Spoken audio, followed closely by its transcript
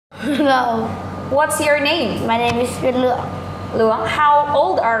Hello, What's your name? my name is Viết Lượng. Lượng. How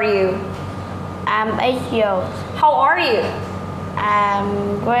old are you? I'm 8 years old. How are you?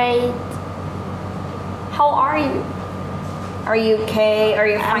 I'm great. How are you? Are you okay? Are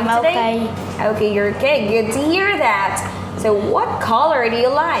you fine I'm today? Okay, you're okay. Good to hear that. So what color do you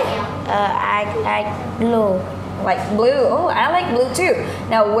like? I like blue. Like blue. Oh, I like blue too.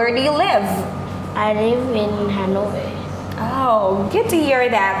 Now, where do you live? I live in Hà Nội. Oh, good to hear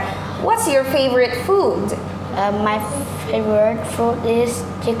that. What's your favorite food? My favorite food is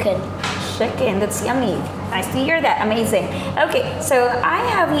chicken. Chicken, that's yummy. Nice to hear that. Amazing. Okay, so I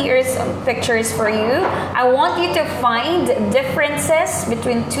have here some pictures for you. I want you to find differences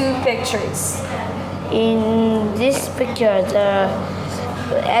between two pictures. In this picture, the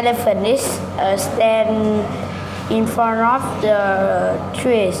elephant is stand in front of the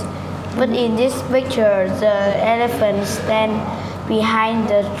trees. But in this picture, the elephant stand behind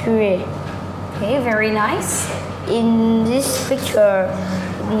the tree. Okay, very nice. In this picture,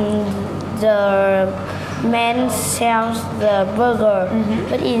 the man sells the burger.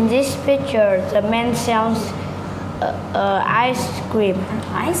 But in this picture, the man sells ice cream.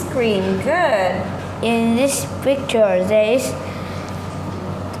 Ice cream, good. In this picture, there is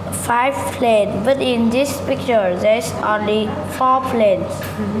 5 planes. But in this picture, there is only 4 planes.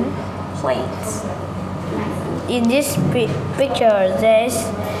 Plates. In this picture, there is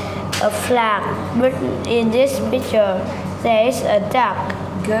a flag, but in this picture, there is a duck.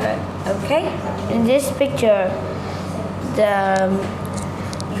 Good. Okay. In this picture, the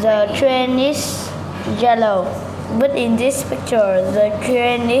train is yellow, but in this picture, the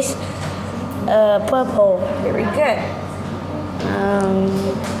train is purple. Very good.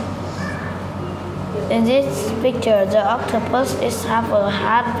 In this picture, the octopus is half a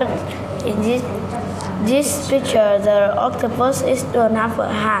heart, but in this picture, the octopus is don't have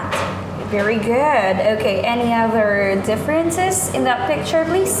a hat. Very good. Okay, any other differences in that picture,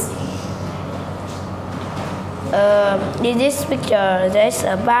 please? In this picture, there's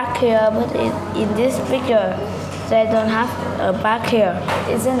a bag here, but in this picture, they don't have a bag here.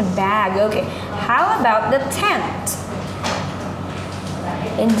 It's in a bag. Okay. How about the tent?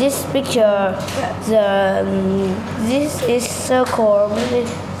 In this picture, this is circle, but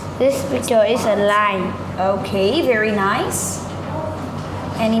this picture is a line. Okay, very nice.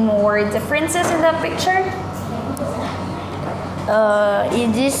 Any more differences in that picture?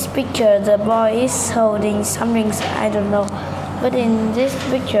 In this picture, the boy is holding something, I don't know. But in this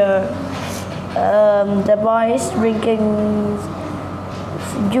picture, the boy is drinking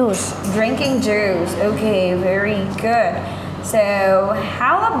juice. Drinking juice. Okay, very good. So,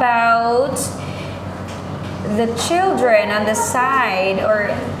 how about the children on the side or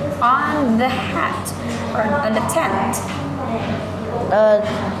on the hat or on the tent?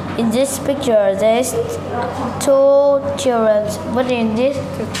 In this picture, there's 2 children, but in this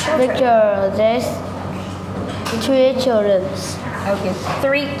picture, there's 3 children. Okay,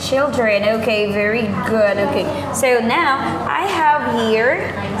 3 children. Okay, very good. Okay, so now I have here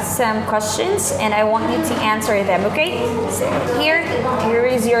some questions and I want you to answer them. Okay, so here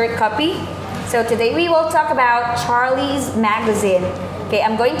is your copy. So today we will talk about Charlie's magazine. Okay,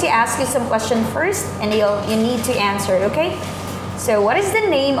 I'm going to ask you some questions first and you need to answer, okay? So what is the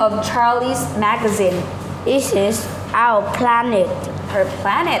name of Charlie's magazine? This is our planet. Her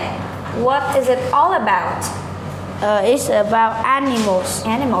planet. What is it all about? It's about animals.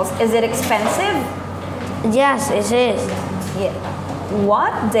 Animals. Is it expensive? Yes, it is. Yeah.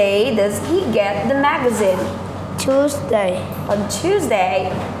 What day does he get the magazine? Tuesday. On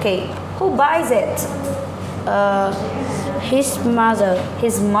Tuesday. Okay. Who buys it? His mother.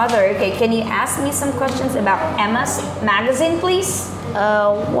 His mother. Okay. Can you ask me some questions about Emma's magazine, please?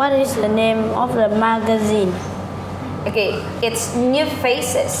 What is the name of the magazine? Okay. It's New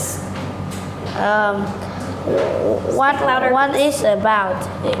Faces. What is about?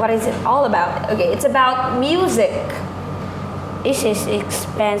 What is it all about? Okay. It's about music. Is it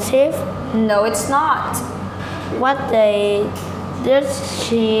expensive? No, it's not. What day does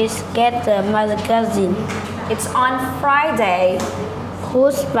she get the magazine? It's on Friday.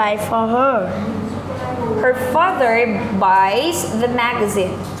 Who's buy for her? Her father buys the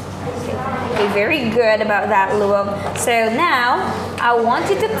magazine. Okay, very good about that, Luong. So now, I want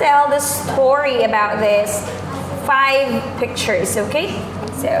you to tell the story about this 5 pictures, okay?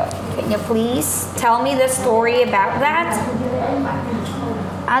 So, can you please tell me the story about that?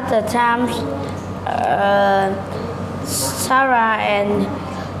 At the time, Sarah and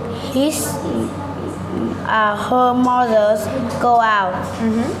her mother go out.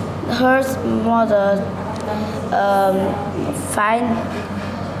 Her mother find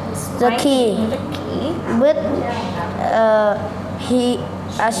the key. The key. But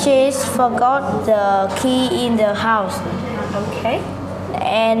she forgot the key in the house. Okay.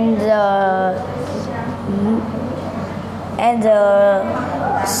 And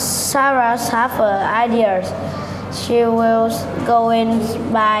Sarah's have ideas. She will go in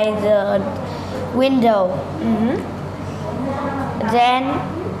by the window. Then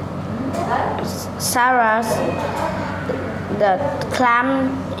Sarah climb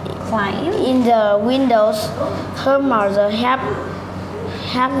in the windows. Her mother helped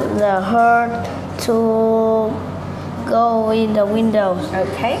her to go in the windows.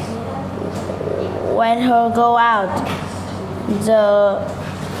 Okay. When her go out,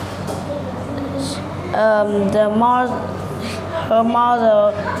 her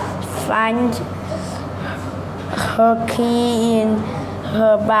mother find her key in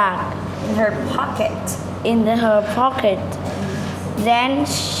her bag. In her pocket. In her pocket. Then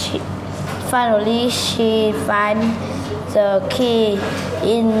finally she find the key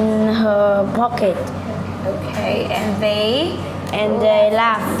in her pocket. Okay, and they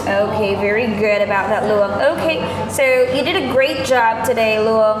laugh. Okay, very good about that, Luong. Okay, so you did a great job today,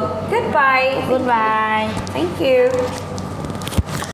 Luong. Goodbye. Goodbye. Thank you.